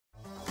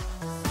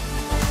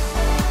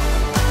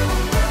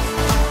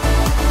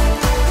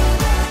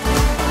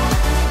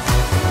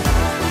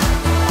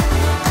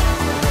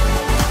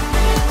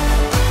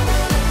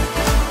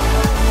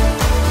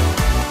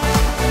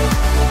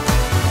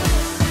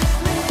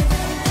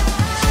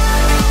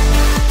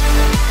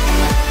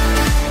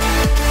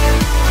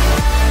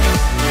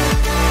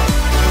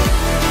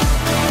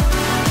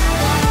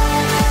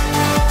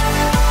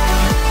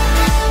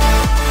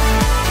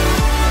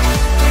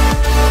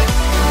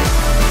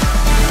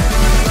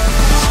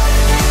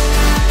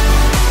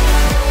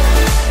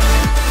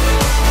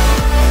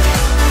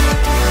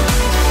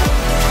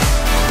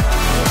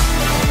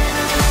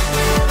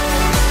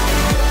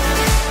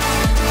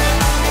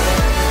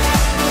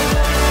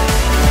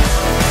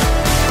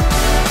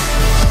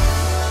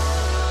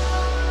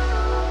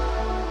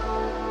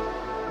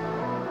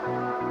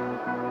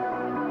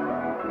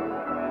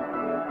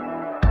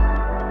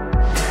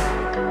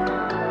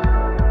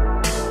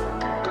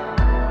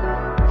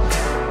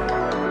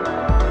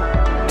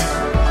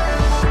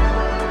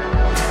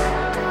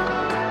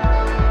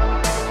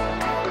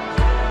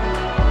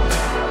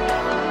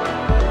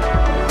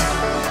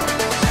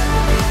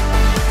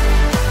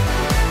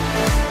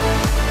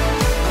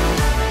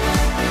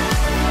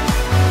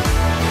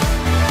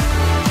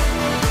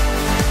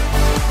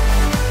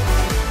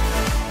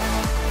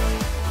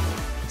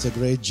It's a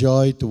great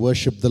joy to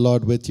worship the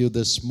Lord with you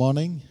this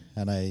morning,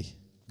 and I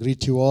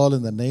greet you all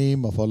in the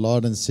name of our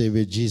Lord and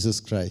Savior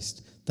Jesus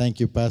Christ. Thank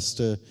you,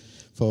 Pastor,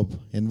 for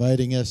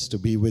inviting us to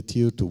be with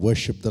you to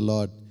worship the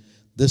Lord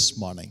this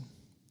morning.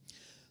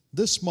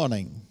 This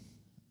morning,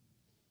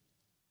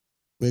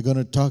 we're going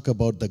to talk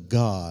about the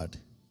God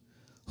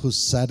who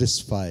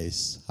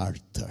satisfies our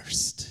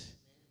thirst.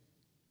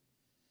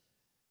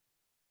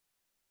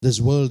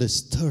 This world is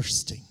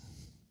thirsting.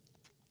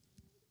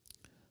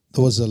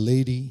 There was a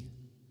lady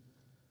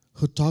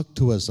who talked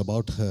to us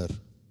about her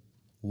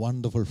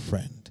wonderful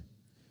friend.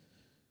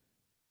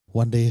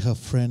 One day her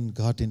friend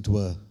got into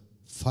a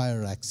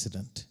fire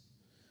accident.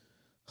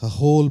 Her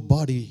whole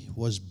body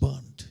was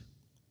burnt.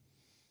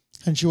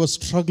 And she was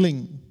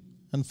struggling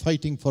and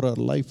fighting for her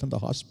life in the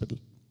hospital.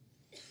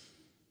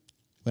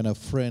 When a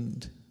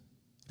friend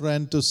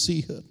ran to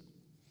see her,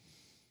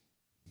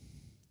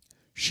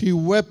 she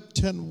wept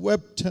and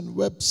wept and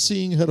wept,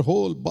 seeing her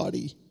whole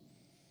body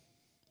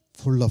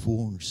full of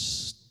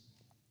wounds.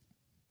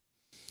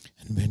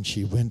 And when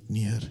she went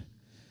near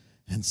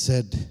and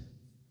said,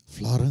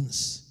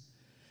 "Florence,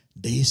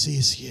 Daisy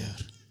is here.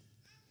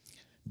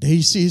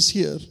 Daisy is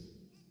here.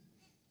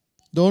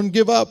 Don't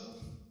give up."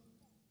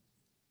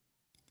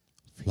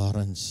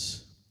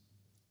 Florence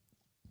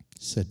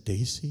said,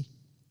 "Daisy,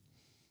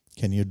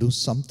 can you do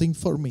something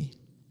for me?"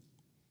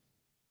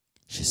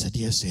 She said,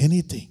 "Yes,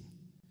 anything."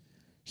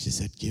 She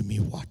said, "Give me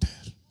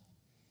water.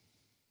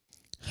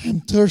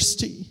 I'm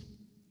thirsty.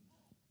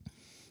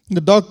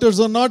 The doctors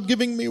are not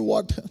giving me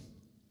water.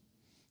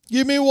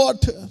 Give me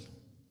water.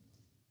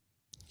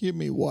 Give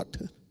me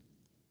water."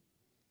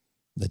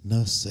 The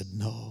nurse said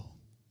no.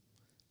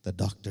 The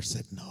doctor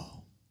said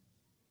no.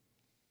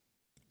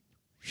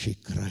 She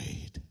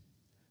cried,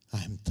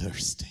 "I'm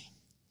thirsty.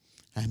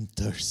 I'm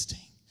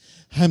thirsty.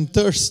 I'm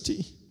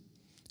thirsty."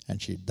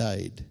 And she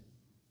died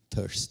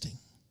thirsting.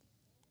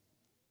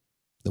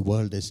 The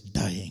world is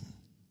dying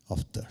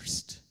of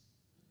thirst.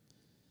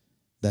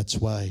 That's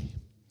why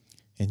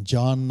in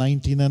John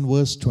 19 and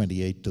verse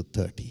 28 to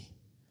 30,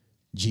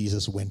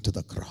 Jesus went to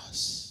the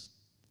cross,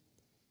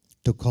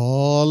 took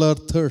all our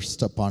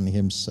thirst upon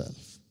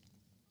himself,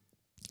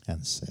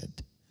 and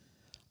said,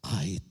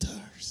 "I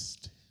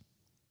thirst.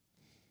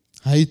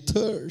 I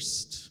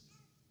thirst."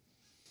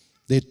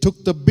 They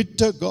took the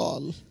bitter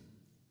gall,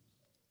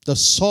 the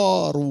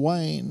sour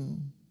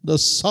wine,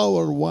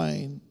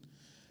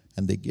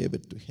 and they gave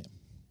it to him.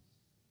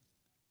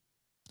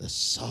 The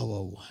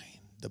sour wine,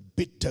 the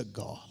bitter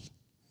gall,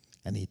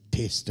 and he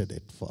tasted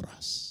it for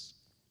us.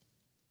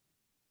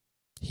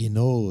 He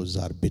knows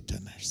our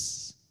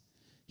bitterness.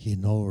 He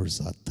knows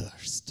our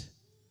thirst.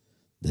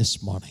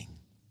 This morning,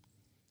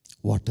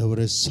 whatever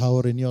is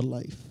sour in your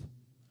life,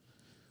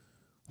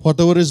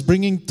 whatever is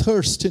bringing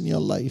thirst in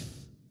your life,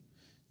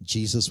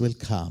 Jesus will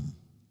come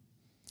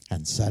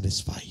and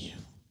satisfy you.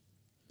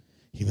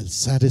 He will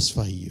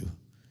satisfy you,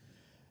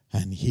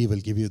 and he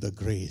will give you the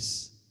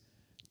grace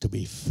to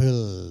be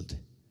filled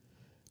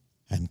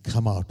and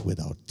come out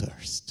without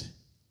thirst.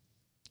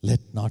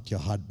 Let not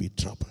your heart be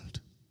troubled.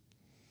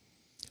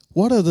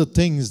 What are the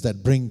things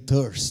that bring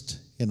thirst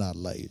in our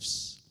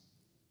lives?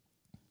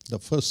 The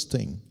first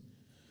thing,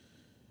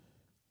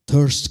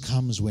 thirst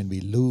comes when we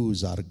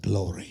lose our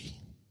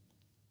glory.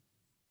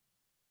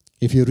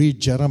 If you read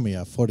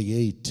Jeremiah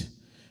 48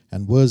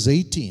 and verse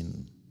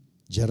 18,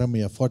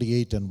 Jeremiah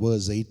 48 and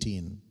verse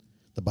 18,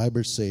 the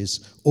Bible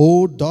says,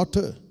 "O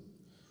daughter,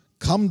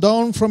 come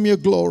down from your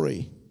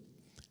glory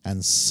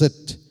and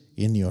sit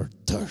in your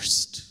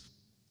thirst."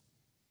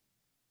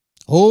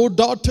 O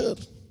daughter,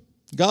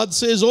 God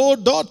says, "O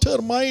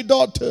daughter,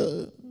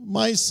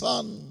 my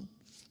son,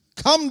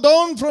 come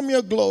down from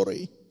your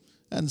glory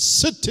and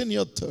sit in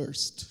your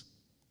thirst."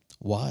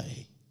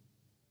 Why?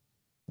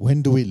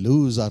 When do we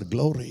lose our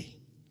glory?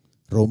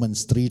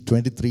 Romans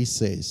 3:23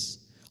 says,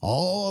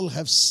 "All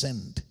have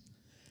sinned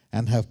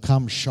and have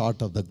come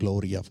short of the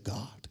glory of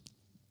God."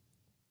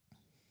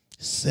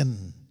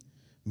 Sin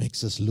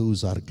makes us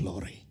lose our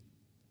glory.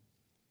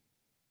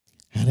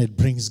 And it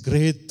brings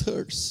great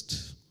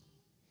thirst.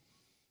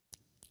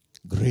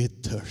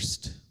 Great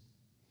thirst.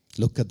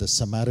 Look at the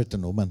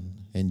Samaritan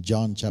woman in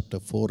John chapter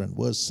 4 and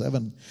verse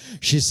 7.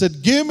 She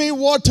said, "Give me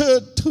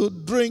water to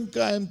drink.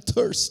 I am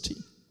thirsty.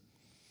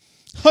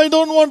 I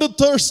don't want to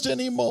thirst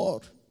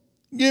anymore.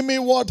 Give me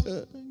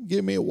water.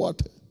 Give me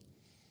water."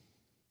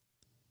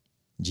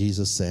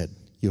 Jesus said,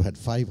 "You had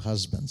 5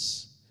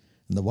 husbands,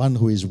 and the one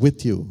who is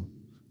with you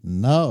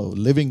now,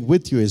 living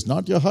with you, is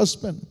not your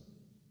husband."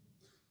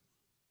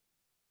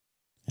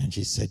 And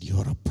she said, "You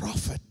are a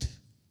prophet."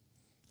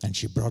 And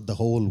she brought the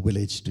whole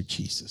village to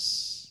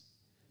Jesus.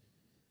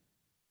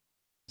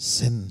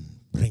 Sin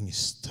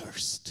brings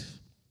thirst.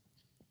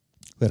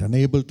 We're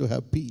unable to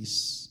have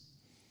peace,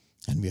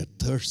 and we are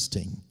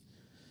thirsting.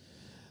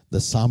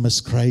 The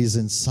psalmist cries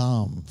in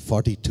Psalm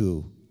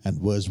 42 and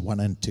verse 1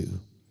 and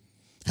 2,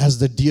 "As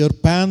the deer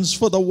pants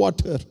for the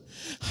water,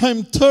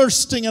 I'm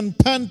thirsting and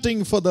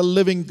panting for the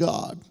living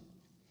God."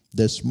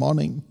 This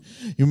morning,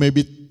 you may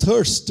be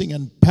thirsting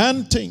and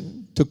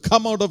panting to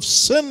come out of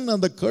sin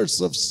and the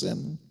curse of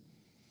sin.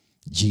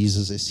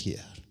 Jesus is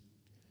here.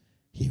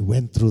 He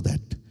went through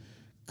that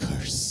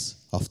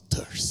curse of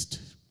thirst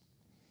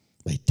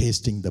by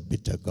tasting the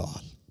bitter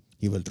gall.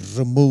 He will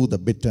remove the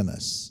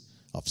bitterness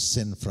of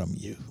sin from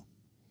you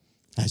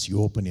as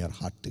you open your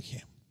heart to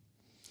Him.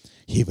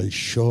 He will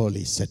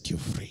surely set you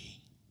free.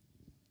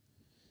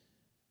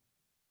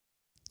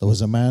 There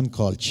was a man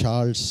called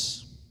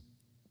Charles.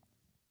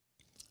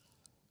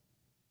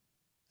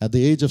 At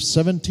the age of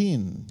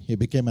 17, he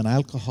became an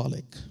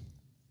alcoholic.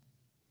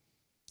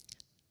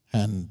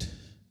 And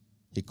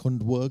he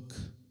couldn't work.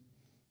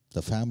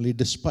 The family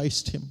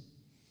despised him.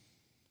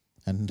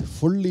 And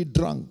fully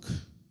drunk,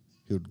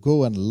 he would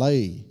go and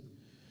lie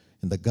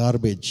in the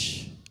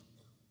garbage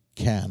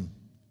can.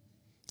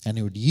 And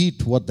he would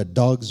eat what the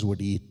dogs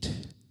would eat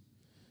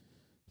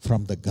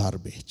from the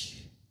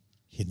garbage.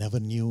 He never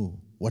knew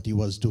what he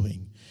was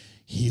doing.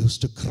 He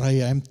used to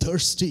cry, I'm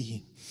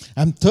thirsty.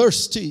 I'm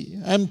thirsty,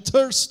 I'm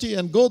thirsty,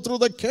 and go through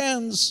the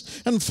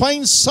cans and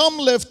find some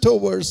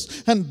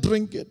leftovers and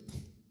drink it.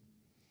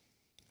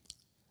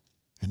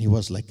 And he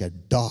was like a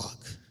dog.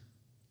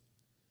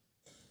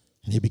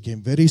 And he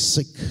became very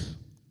sick.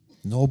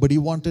 Nobody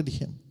wanted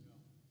him.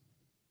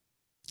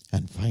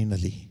 And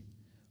finally,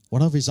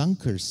 one of his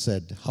uncles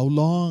said, how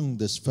long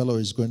this fellow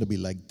is going to be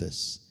like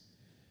this?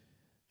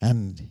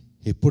 And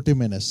he put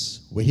him in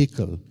his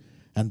vehicle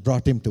and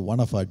brought him to one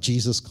of our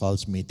Jesus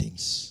Calls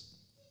meetings.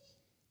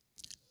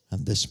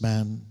 And this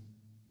man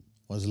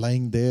was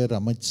lying there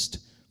amidst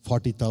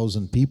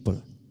 40,000 people.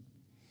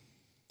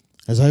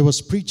 As I was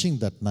preaching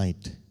that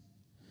night,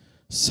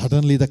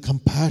 suddenly the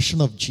compassion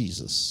of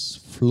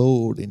Jesus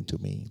flowed into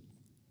me.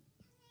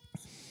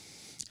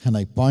 And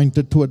I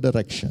pointed to a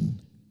direction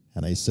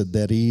and I said,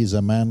 there is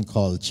a man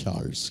called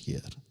Charles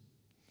here.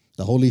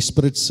 The Holy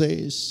Spirit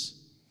says,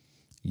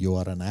 you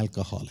are an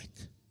alcoholic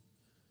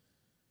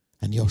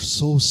and you're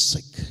so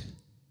sick.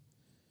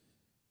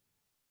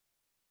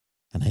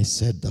 And I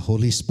said, the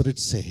Holy Spirit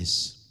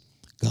says,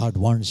 God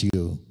wants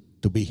you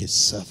to be His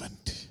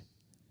servant.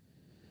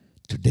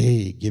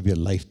 Today, give your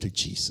life to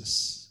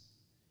Jesus.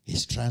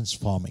 He's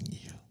transforming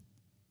you.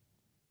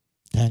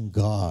 Thank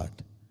God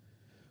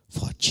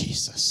for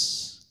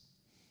Jesus.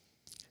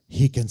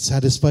 He can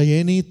satisfy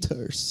any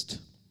thirst.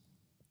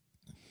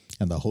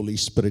 And the Holy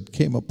Spirit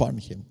came upon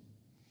him,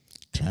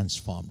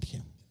 transformed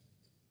him.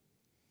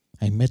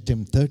 I met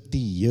him 30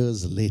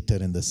 years later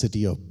in the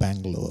city of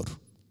Bangalore.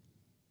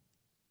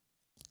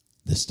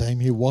 This time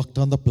he walked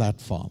on the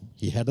platform.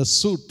 He had a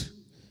suit.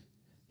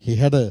 He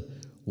had a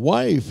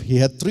wife. He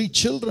had 3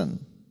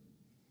 children.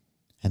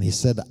 And he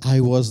said, I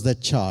was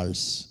that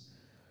Charles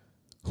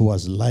who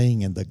was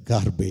lying in the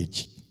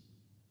garbage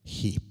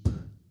heap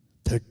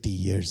 30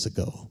 years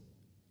ago.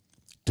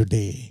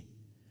 Today,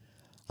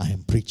 I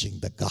am preaching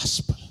the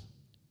gospel.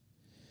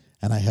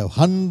 And I have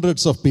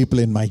hundreds of people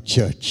in my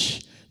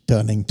church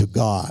turning to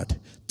God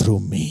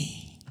through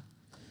me.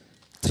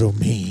 Through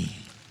me.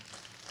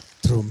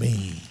 Through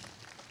me.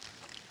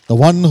 The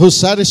one who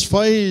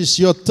satisfies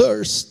your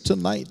thirst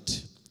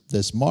tonight,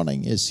 this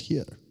morning, is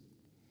here.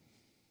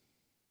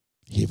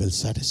 He will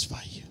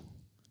satisfy you.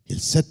 He'll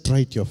set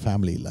right your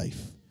family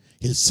life.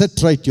 He'll set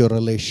right your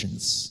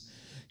relations.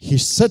 He'll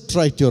set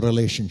right your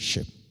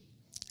relationship.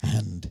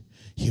 And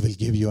He will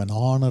give you an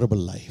honorable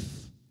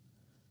life.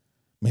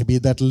 Maybe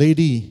that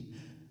lady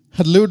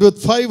had lived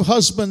with 5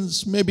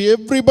 husbands. Maybe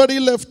everybody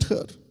left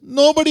her.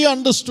 Nobody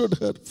understood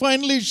her.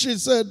 Finally she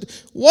said,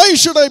 why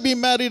should I be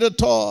married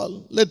at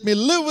all? Let me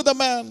live with a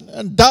man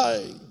and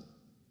die.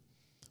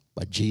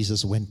 But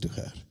Jesus went to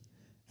her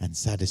and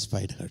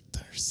satisfied her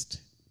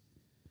thirst.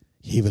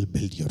 He will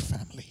build your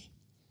family.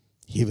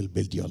 He will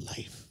build your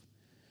life.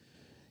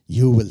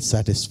 You will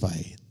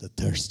satisfy the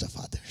thirst of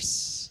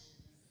others.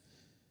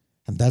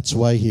 And that's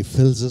why He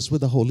fills us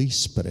with the Holy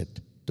Spirit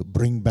to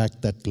bring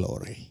back that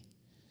glory.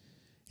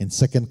 In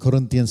 2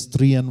 Corinthians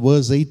 3 and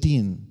verse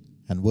 18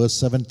 and verse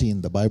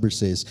 17, the Bible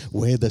says,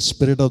 where the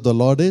Spirit of the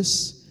Lord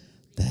is,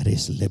 there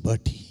is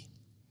liberty.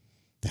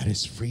 There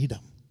is freedom.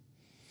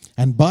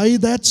 And by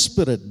that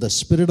Spirit, the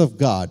Spirit of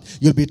God,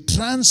 you'll be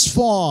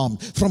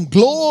transformed from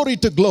glory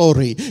to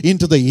glory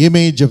into the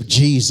image of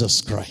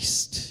Jesus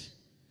Christ,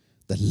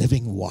 the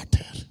living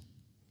water.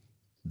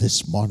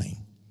 This morning,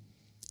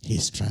 He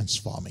is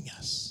transforming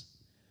us.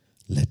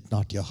 Let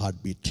not your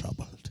heart be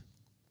troubled.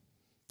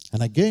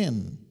 And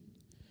again,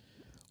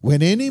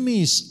 when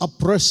enemies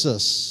oppress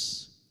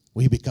us,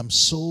 we become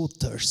so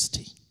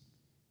thirsty.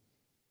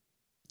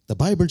 The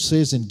Bible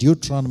says in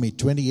Deuteronomy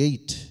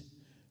 28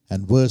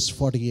 and verse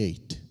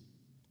 48,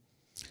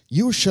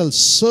 you shall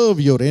serve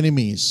your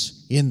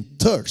enemies in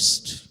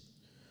thirst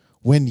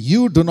when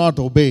you do not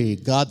obey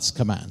God's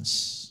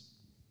commands.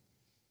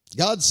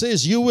 God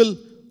says you will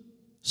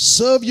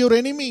serve your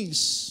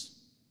enemies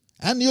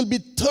and you'll be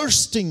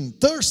thirsting,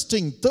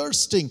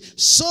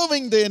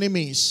 serving the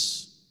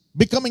enemies,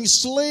 becoming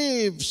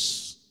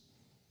slaves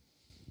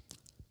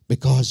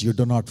because you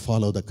do not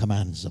follow the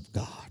commands of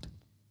God.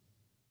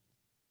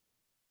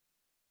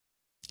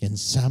 In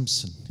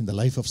Samson, in the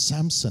life of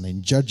Samson,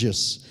 in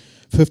Judges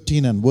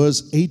 15 and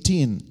verse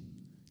 18,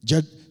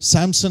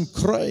 Samson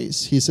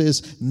cries. He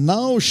says,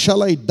 "Now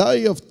shall I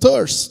die of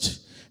thirst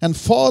and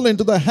fall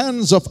into the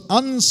hands of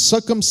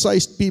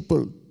uncircumcised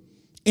people,"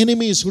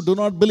 enemies who do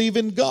not believe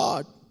in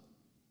God.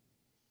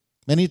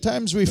 Many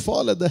times we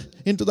fall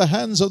into the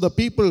hands of the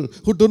people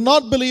who do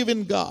not believe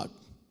in God.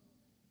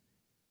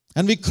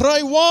 And we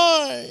cry,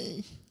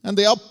 "Why?" And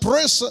they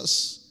oppress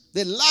us.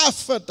 They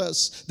laugh at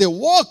us. They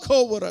walk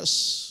over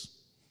us.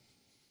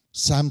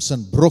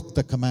 Samson broke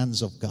the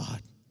commands of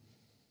God.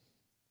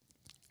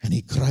 And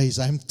he cries,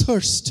 "I'm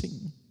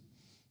thirsting.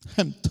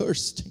 I'm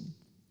thirsting.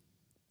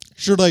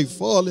 Should I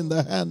fall in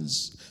the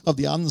hands of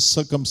the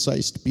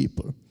uncircumcised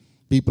people,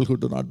 people who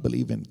do not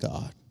believe in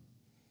God?"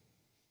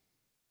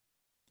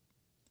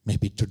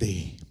 Maybe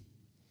today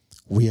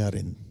we are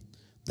in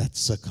that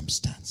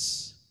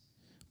circumstance.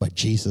 But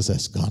Jesus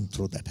has gone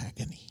through that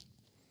agony.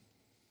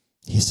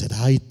 He said,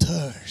 "I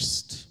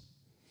thirst."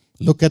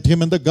 Look at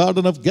him in the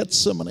Garden of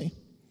Gethsemane.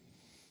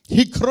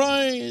 He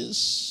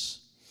cries.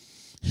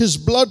 His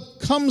blood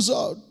comes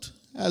out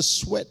as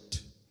sweat.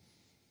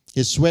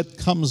 His sweat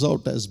comes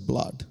out as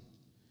blood.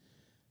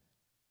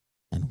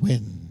 And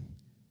when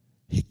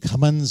he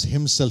commends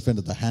himself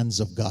into the hands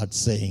of God,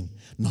 saying,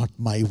 "Not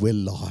my will,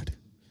 Lord.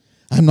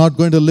 I'm not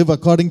going to live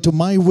according to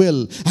my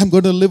will. I'm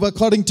going to live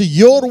according to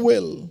your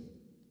will.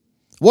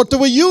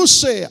 Whatever you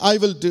say, I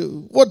will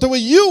do. Whatever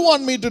you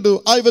want me to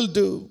do, I will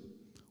do."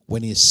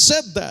 When he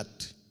said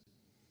that,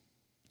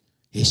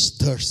 his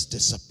thirst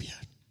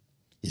disappeared.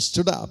 He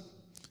stood up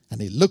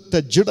and he looked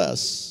at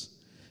Judas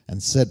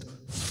and said,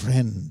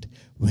 "Friend,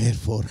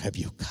 wherefore have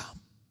you come?"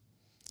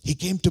 He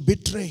came to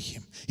betray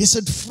him. He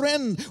said,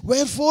 "Friend,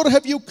 wherefore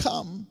have you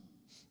come?"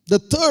 The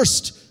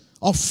thirst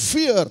of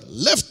fear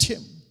left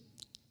him.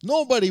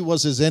 Nobody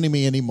was his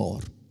enemy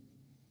anymore.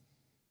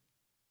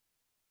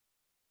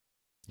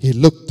 He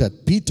looked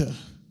at Peter,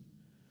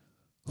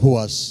 who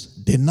was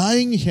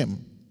denying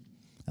him,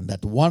 and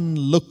that one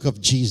look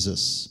of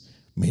Jesus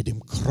made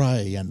him cry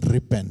and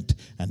repent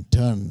and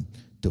turn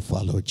to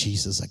follow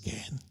Jesus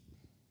again.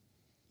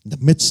 In the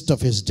midst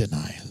of his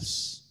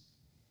denials,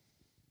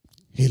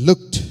 he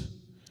looked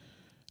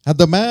at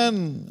the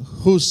man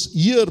whose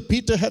ear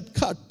Peter had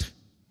cut,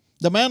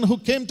 the man who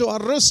came to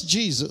arrest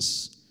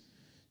Jesus.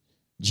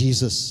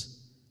 Jesus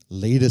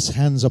laid his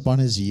hands upon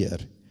his ear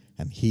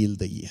and healed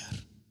the ear.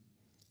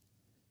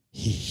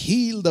 He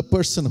healed the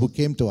person who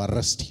came to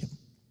arrest him.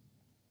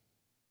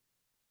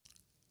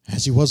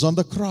 As he was on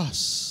the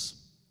cross,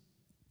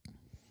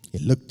 he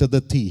looked at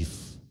the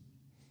thief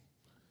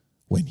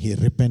when he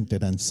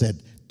repented and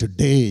said,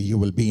 "Today you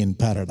will be in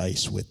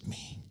paradise with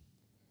me."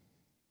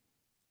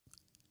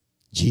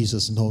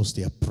 Jesus knows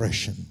the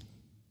oppression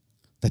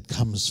that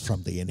comes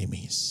from the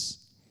enemies.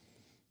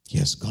 He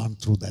has gone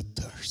through that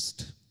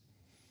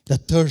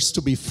thirst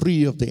to be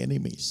free of the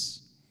enemies.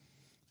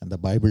 And the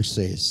Bible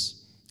says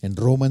in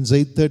Romans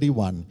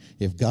 8:31,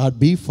 if God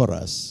be for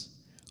us,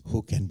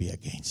 who can be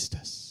against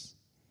us?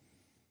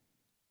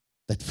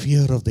 That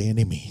fear of the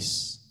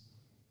enemies,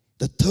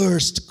 the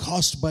thirst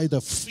caused by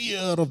the fear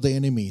of the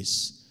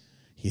enemies,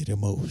 he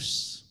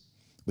removes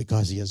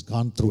because he has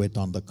gone through it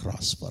on the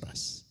cross for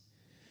us.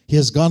 He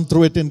has gone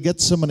through it in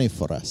Gethsemane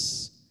for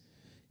us.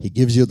 He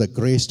gives you the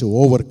grace to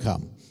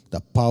overcome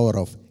the power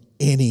of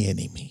any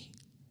enemy.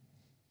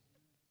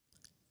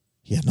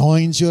 He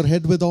anoints your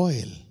head with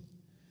oil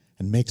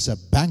and makes a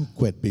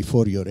banquet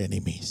before your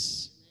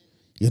enemies.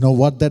 You know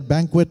what that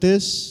banquet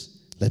is?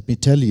 Let me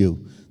tell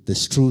you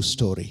this true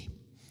story.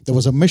 There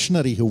was a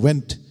missionary who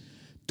went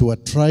to a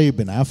tribe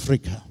in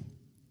Africa.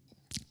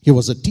 He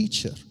was a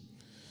teacher.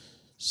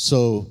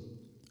 So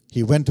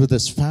he went with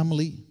his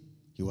family.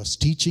 He was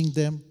teaching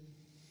them.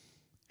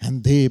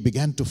 And they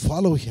began to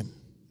follow him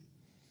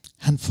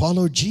and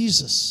follow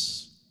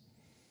Jesus.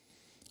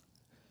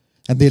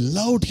 And they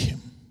loved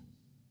him.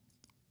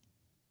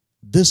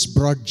 This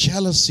brought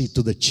jealousy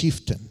to the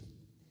chieftain.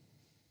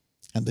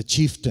 And the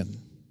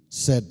chieftain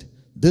said,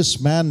 "This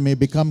man may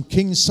become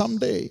king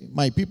someday.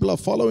 My people are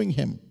following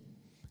him.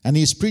 And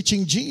he's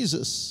preaching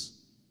Jesus."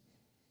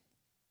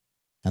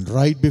 And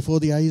right before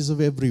the eyes of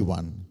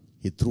everyone,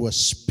 he threw a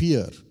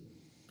spear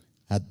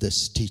at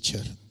this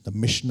teacher, the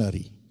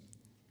missionary,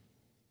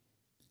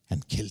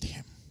 and killed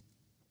him.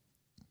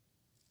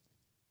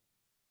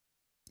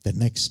 The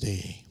next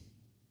day,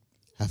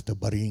 after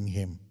burying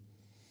him,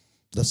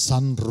 the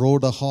son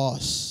rode a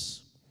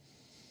horse,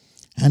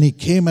 and he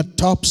came at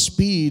top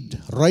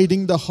speed,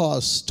 riding the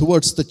horse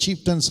towards the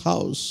chieftain's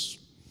house.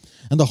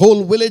 And the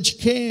whole village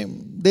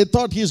came. They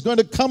thought he's going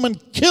to come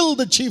and kill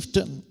the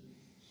chieftain.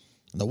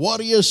 And the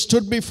warriors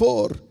stood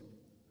before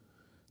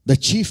the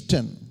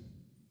chieftain.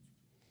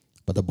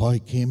 But the boy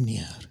came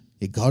near.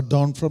 He got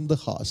down from the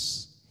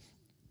horse.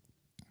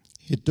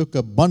 He took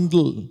a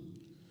bundle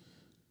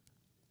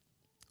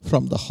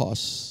from the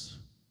horse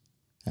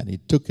and he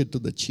took it to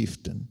the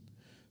chieftain,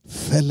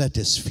 fell at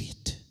his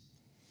feet,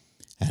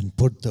 and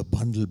put the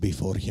bundle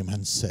before him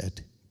and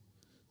said,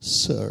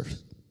 "Sir,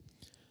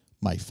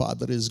 my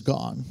father is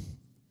gone.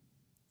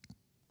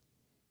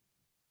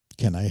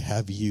 Can I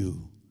have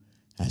you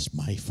as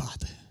my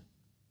father.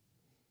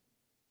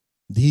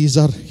 These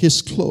are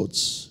his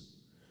clothes.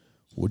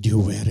 Would you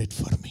wear it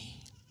for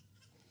me?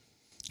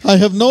 I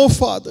have no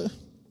father.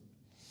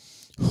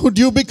 Would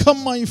you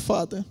become my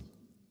father?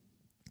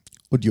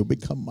 Would you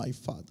become my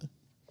father?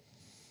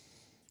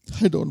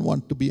 I don't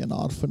want to be an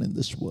orphan in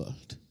this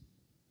world.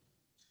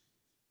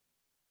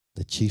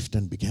 The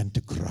chieftain began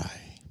to cry.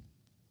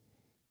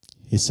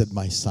 He said,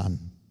 my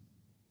son,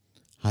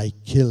 I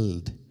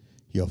killed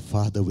your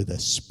father with a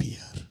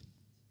spear,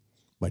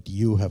 but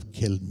you have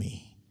killed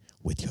me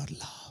with your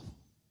love.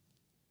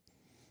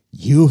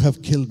 You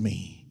have killed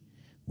me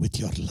with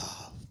your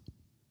love.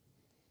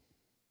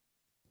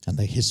 And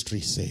the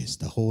history says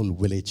the whole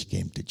village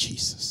came to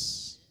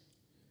Jesus.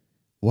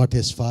 What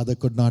his father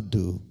could not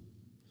do,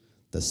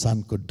 the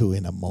son could do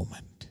in a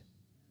moment.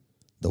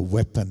 The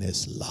weapon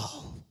is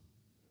love.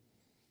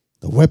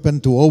 The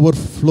weapon to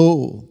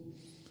overflow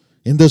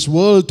in this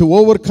world, to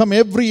overcome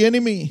every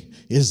enemy,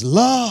 is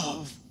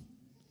love.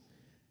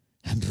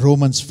 And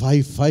Romans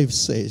 5:5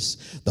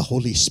 says the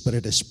Holy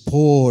Spirit is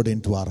poured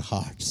into our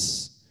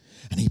hearts.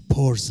 And he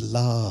pours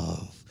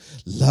love,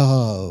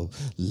 love,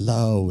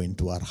 love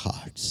into our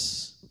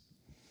hearts.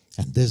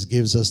 And this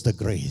gives us the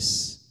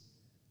grace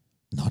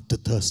not to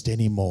thirst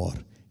anymore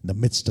in the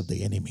midst of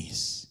the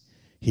enemies.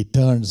 He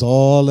turns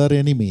all our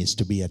enemies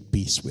to be at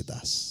peace with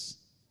us.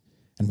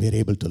 And we're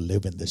able to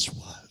live in this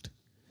world.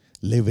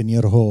 Live in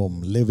your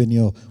home, live in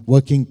your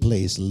working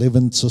place, live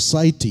in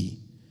society.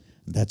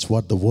 That's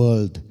what the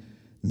world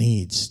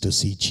needs, to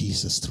see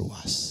Jesus through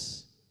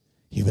us.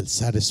 He will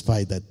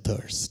satisfy that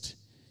thirst.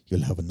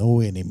 You'll have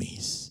no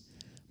enemies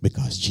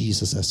because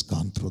Jesus has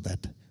gone through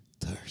that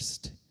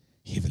thirst.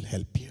 He will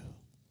help you.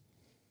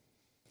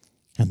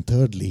 And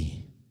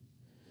thirdly,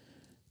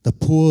 the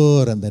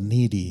poor and the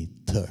needy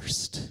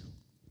thirst.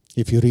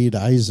 If you read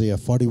Isaiah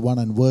 41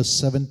 and verse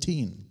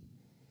 17,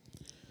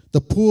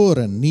 the poor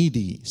and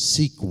needy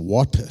seek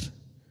water,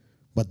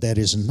 but there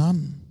is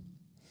none.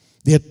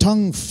 Their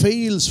tongue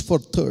fails for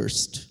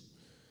thirst.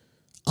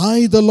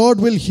 I, the Lord,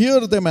 will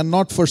hear them and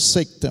not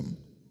forsake them.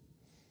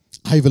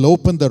 I will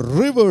open the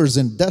rivers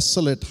in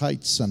desolate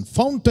heights and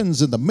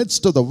fountains in the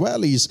midst of the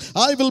valleys.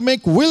 I will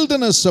make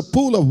wilderness a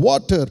pool of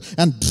water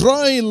and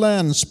dry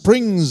land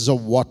springs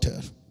of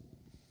water.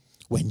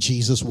 When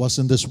Jesus was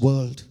in this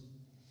world,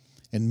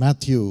 in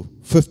Matthew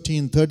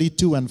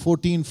 15:32 and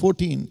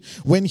 14:14,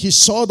 when he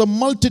saw the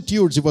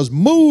multitudes, he was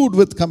moved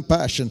with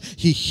compassion.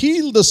 He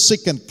healed the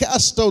sick and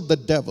cast out the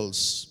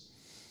devils.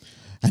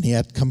 And he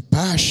had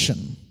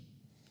compassion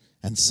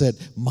and said,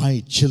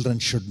 my children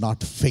should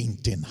not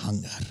faint in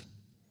hunger.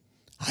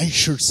 I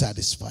should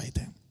satisfy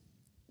them.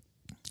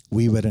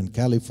 We were in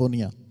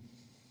California.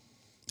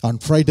 On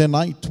Friday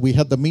night, we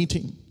had the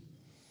meeting.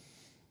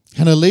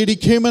 And a lady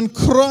came and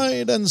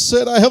cried and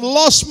said, I have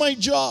lost my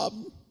job.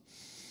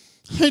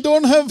 I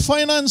don't have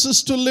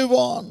finances to live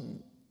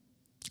on.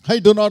 I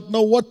do not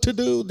know what to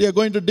do. They are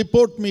going to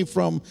deport me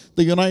from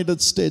the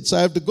United States.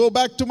 I have to go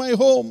back to my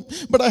home.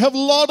 But I have a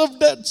lot of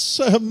debts.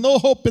 I have no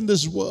hope in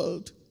this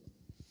world.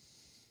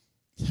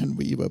 And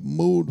we were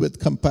moved with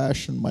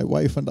compassion. My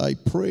wife and I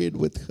prayed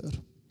with her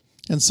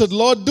and said,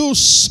 Lord, do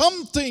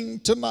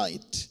something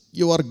tonight.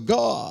 You are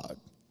God.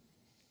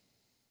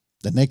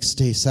 The next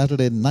day,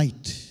 Saturday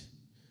night,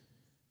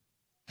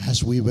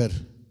 as we were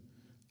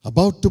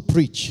about to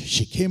preach,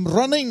 she came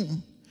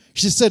running.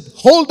 She said,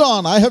 hold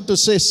on, I have to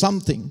say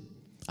something.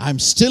 I'm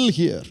still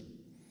here.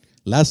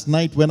 Last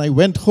night when I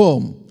went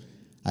home,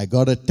 I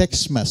got a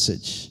text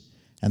message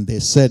and they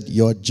said,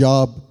 your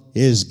job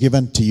is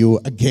given to you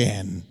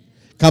again.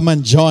 Come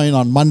and join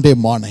on Monday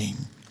morning.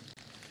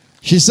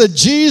 She said,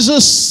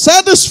 Jesus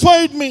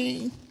satisfied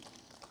me.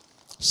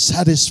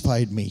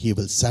 Satisfied me. He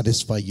will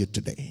satisfy you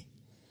today.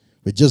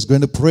 We're just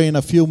going to pray in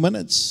a few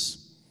minutes.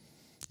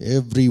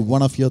 Every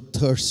one of your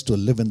thirsts to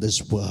live in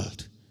this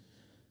world,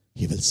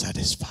 he will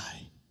satisfy.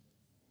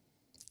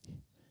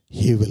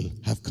 He will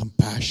have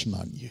compassion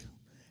on you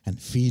and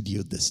feed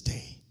you this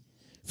day.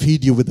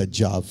 Feed you with a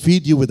job,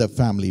 feed you with a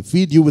family,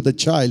 feed you with a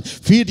child,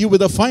 feed you with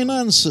the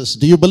finances.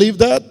 Do you believe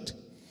that?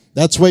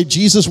 That's why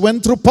Jesus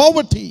went through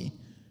poverty,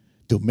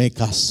 to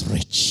make us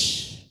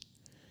rich.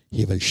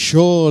 He will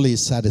surely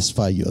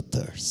satisfy your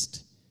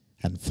thirst.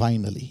 And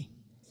finally,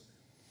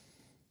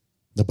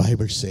 the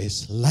Bible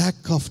says,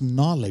 lack of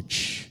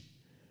knowledge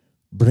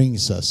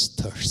brings us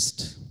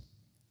thirst.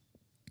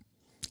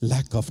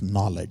 Lack of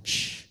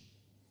knowledge.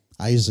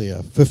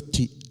 Isaiah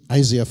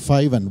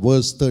 5 and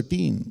verse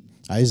 13.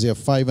 Isaiah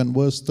 5 and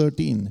verse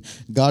 13.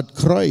 God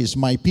cries,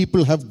 my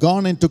people have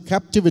gone into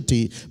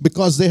captivity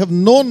because they have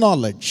no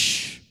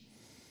knowledge.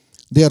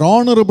 Their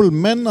honorable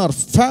men are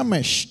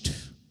famished,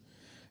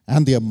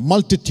 and their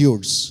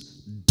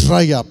multitudes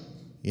dry up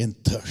in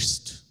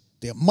thirst.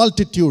 Their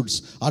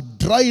multitudes are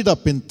dried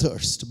up in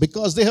thirst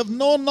because they have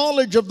no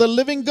knowledge of the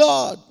living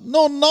God,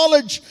 no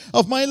knowledge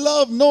of my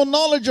love, no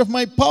knowledge of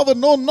my power,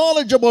 no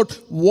knowledge about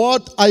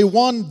what I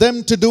want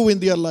them to do in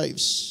their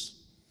lives.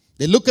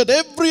 They look at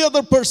every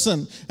other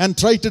person and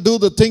try to do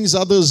the things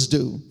others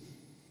do.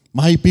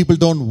 My people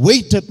don't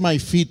wait at my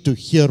feet to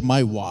hear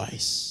my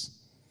voice.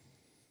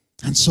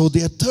 And so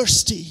they are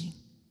thirsty.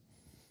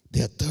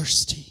 They are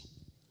thirsty.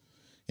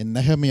 In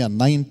Nehemiah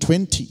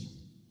 9:20,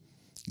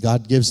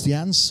 God gives the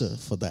answer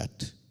for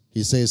that.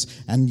 He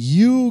says, and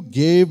you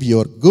gave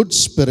your good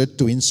spirit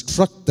to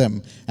instruct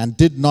them and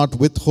did not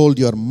withhold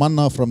your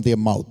manna from their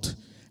mouth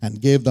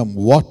and gave them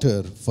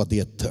water for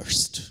their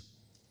thirst.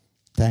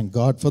 Thank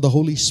God for the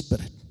Holy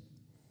Spirit.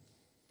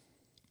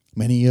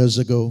 Many years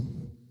ago,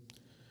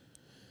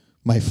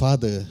 my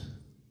father,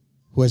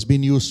 who has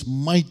been used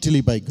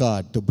mightily by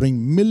God to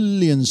bring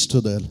millions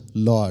to the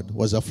Lord,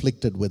 was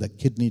afflicted with a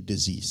kidney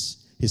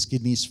disease. His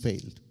kidneys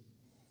failed.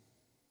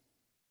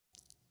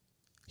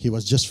 He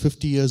was just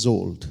 50 years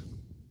old,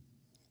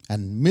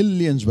 and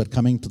millions were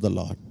coming to the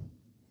Lord.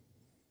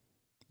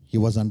 He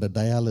was under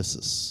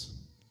dialysis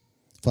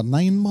for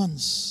 9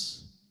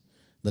 months.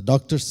 The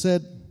doctor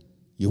said,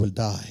 you will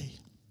die.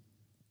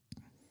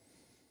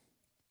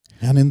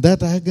 And in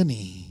that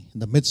agony,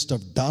 in the midst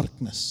of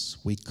darkness,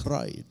 we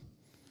cried.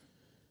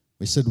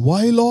 We said,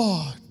 why,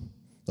 Lord?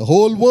 The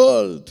whole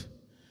world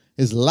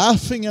is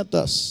laughing at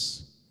us.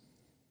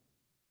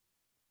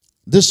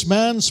 This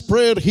man's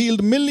prayer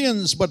healed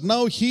millions, but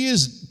now he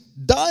is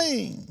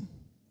dying.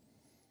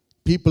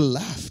 People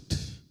laughed.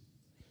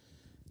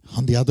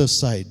 On the other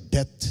side,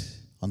 death.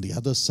 On the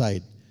other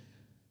side,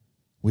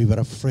 we were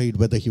afraid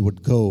whether he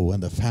would go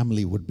and the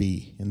family would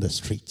be in the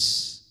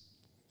streets.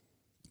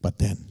 But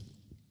then,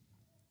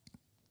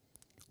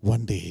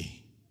 one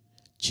day,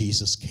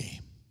 Jesus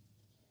came.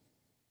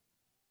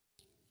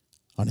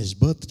 On his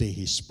birthday,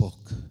 he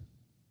spoke.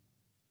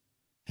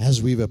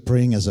 As we were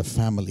praying as a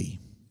family,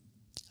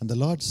 and the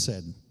Lord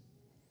said,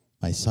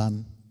 my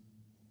son,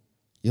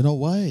 you know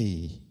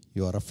why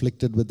you are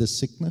afflicted with this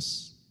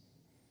sickness?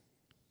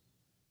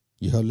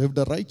 You have lived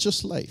a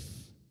righteous life.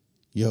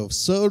 You have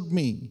served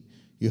me.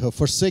 You have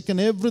forsaken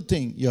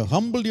everything. You have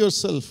humbled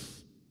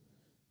yourself.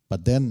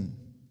 But then,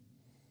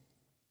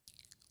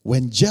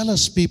 when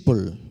jealous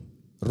people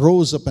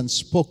rose up and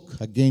spoke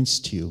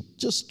against you,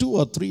 just 2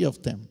 or 3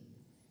 of them,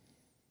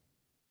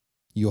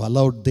 you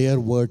allowed their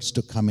words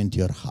to come into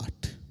your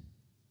heart.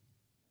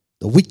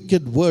 The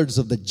wicked words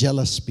of the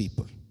jealous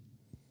people.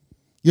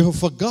 You have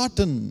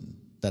forgotten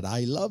that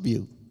I love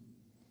you.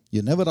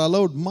 You never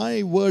allowed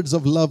my words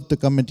of love to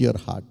come into your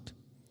heart.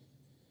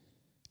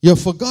 You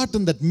have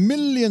forgotten that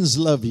millions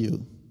love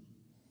you.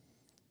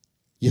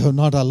 You have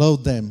not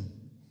allowed them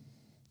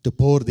to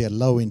pour their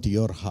love into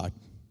your heart.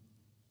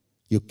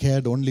 You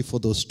cared only for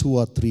those 2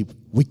 or 3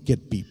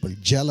 wicked people,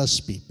 jealous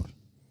people.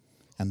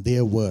 And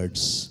their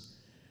words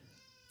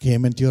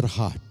came into your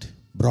heart,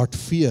 brought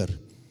fear,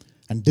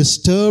 and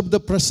disturbed the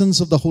presence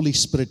of the Holy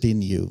Spirit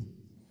in you,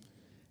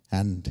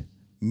 and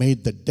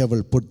made the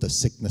devil put the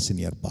sickness in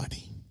your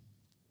body.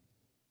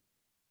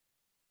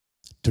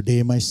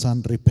 Today, my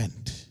son,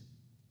 repent.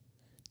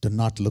 Do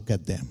not look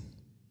at them.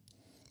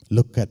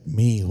 Look at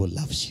me who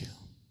loves you.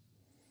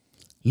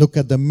 Look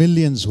at the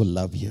millions who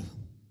love you.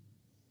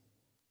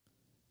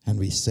 And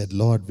we said,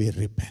 Lord, we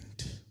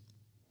repent.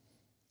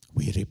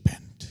 We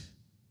repent.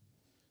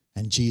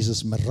 And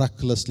Jesus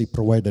miraculously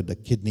provided a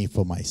kidney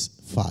for my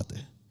father.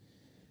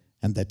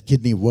 And that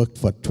kidney worked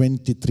for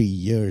 23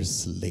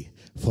 years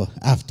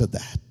after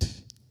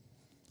that.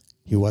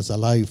 He was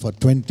alive for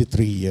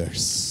 23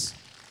 years.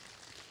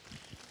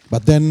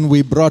 But then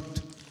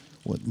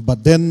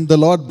the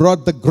Lord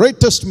brought the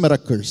greatest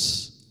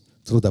miracles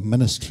through the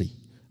ministry.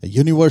 A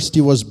university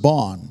was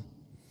born,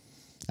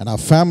 and our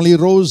family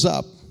rose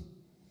up,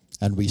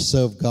 and we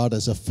serve God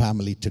as a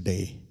family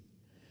today.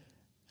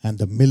 And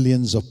the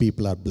millions of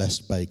people are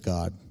blessed by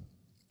God,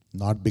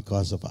 not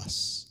because of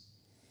us,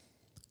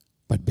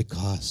 but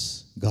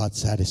because God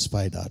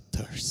satisfied our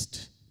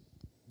thirst.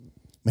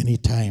 Many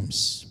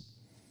times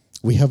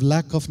we have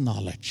lack of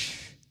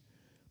knowledge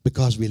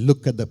because we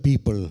look at the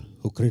people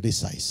who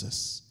criticize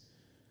us,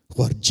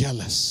 who are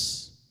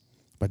jealous.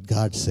 But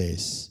God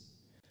says,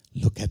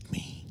 look at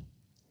me.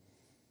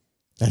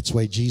 That's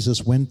why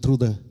Jesus went through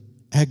the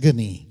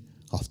agony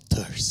of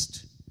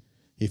thirst.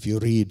 If you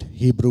read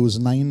Hebrews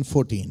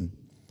 9:14,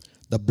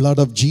 the blood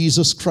of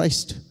Jesus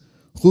Christ,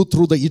 who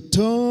through the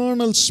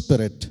eternal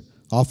Spirit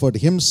offered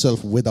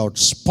himself without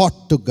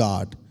spot to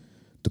God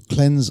to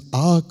cleanse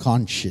our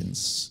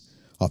conscience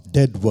of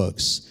dead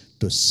works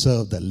to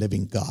serve the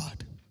living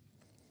God.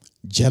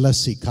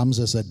 Jealousy comes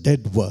as a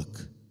dead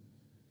work,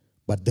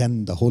 but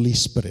then the Holy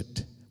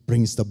Spirit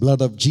brings the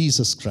blood of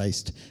Jesus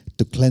Christ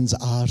to cleanse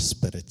our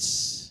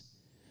spirits,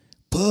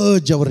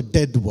 purge our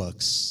dead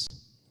works,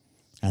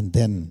 and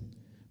then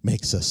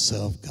makes us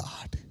serve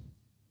God.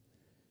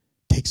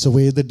 Takes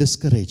away the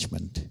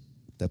discouragement,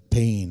 the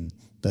pain,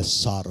 the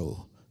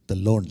sorrow, the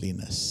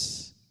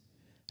loneliness,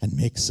 and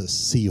makes us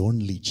see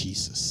only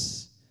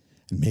Jesus,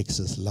 and makes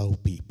us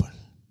love people,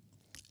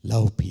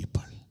 love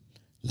people,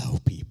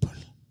 love people.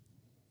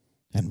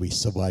 And we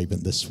survive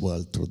in this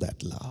world through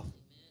that love.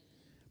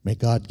 May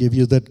God give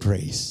you that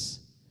grace.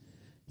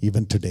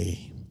 Even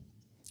today,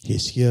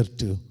 He's here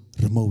to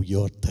remove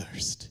your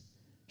thirst.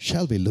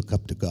 Shall we look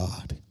up to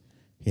God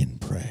in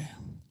prayer?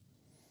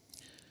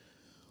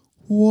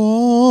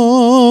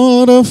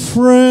 What a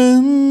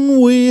friend,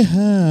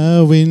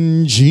 have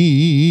in Jesus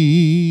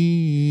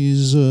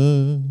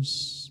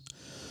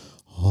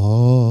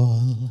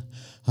all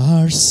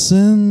our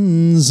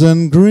sins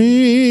and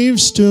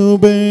griefs to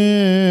bear.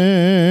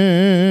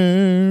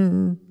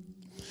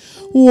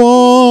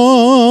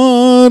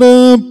 What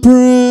a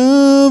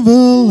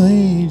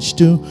privilege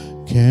to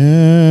carry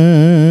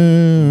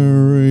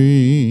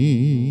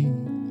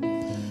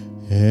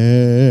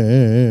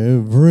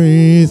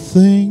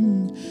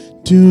everything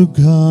to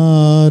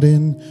God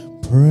in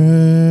prayer.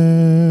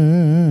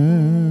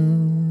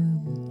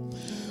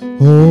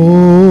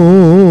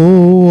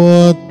 Oh,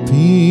 what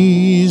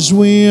peace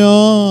we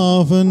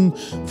often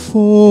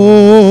forfeit.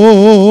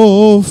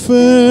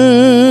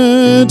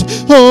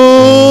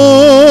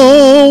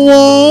 Oh,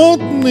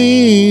 what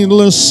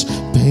needless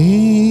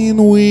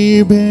pain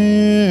we bear.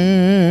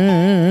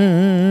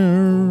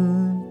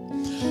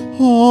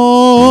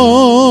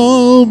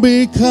 All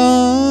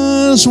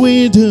because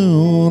we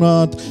do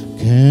not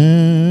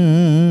carry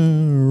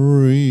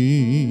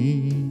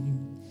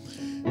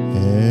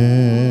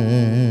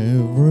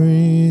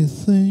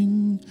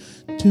everything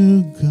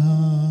to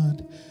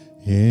God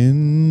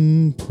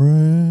in prayer.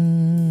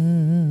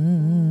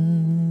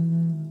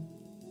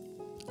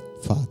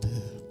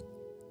 Father,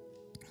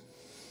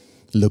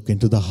 look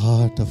into the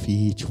heart of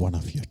each one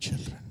of your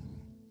children.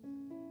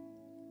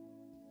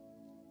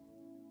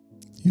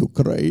 You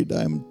cried,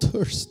 I'm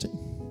thirsty.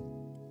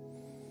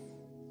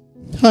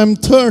 I'm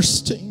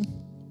thirsting.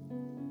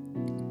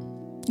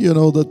 You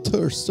know the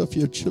thirst of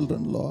your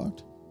children,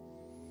 Lord.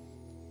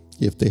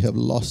 If they have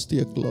lost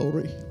their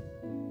glory,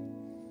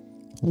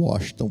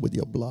 wash them with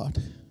your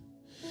blood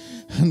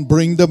and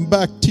bring them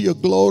back to your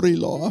glory,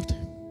 Lord.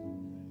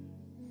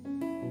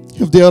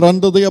 If they are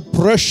under the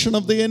oppression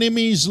of the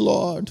enemies,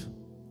 Lord,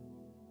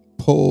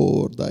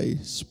 pour thy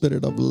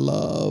spirit of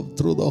love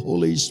through the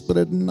Holy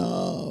Spirit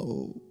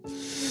now.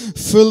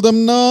 Fill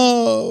them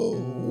now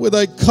with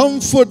thy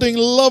comforting,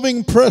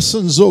 loving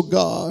presence, O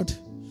God,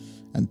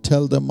 and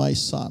tell them, my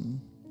son,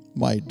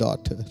 my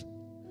daughter,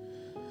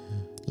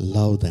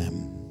 love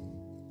them,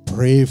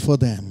 pray for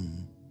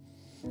them,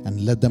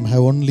 and let them have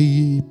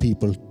only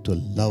people to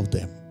love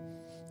them.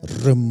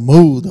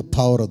 Remove the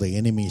power of the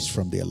enemies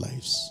from their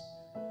lives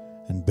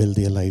and build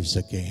their lives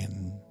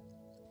again.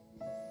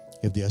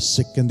 If they are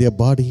sick in their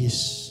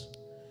bodies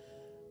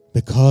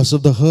because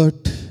of the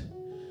hurt,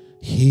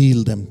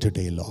 heal them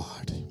today,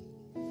 Lord.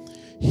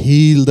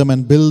 Heal them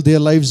and build their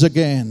lives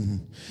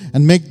again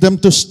and make them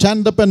to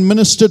stand up and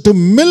minister to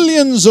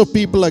millions of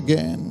people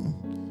again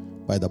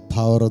by the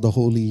power of the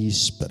Holy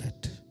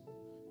Spirit.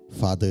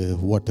 Father,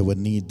 whatever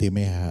need they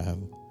may have,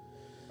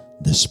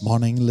 this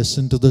morning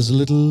listen to this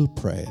little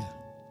prayer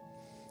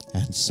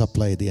and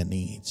supply their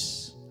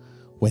needs.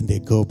 When they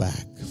go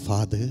back,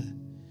 Father,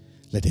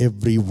 let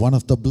every one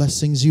of the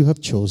blessings you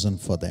have chosen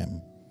for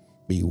them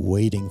be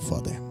waiting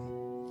for them.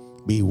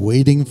 Be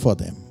waiting for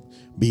them.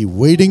 Be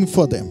waiting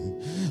for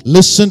them.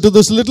 Listen to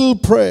this little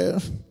prayer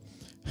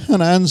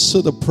and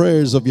answer the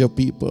prayers of your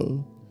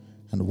people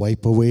and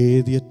wipe away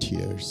their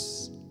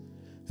tears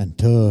and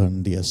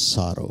turn their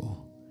sorrow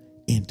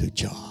into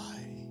joy.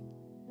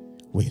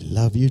 We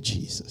love you,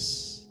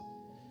 Jesus.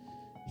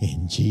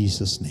 In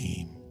Jesus'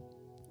 name,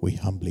 we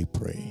humbly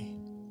pray.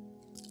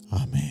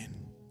 Amen.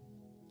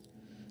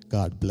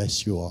 God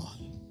bless you all.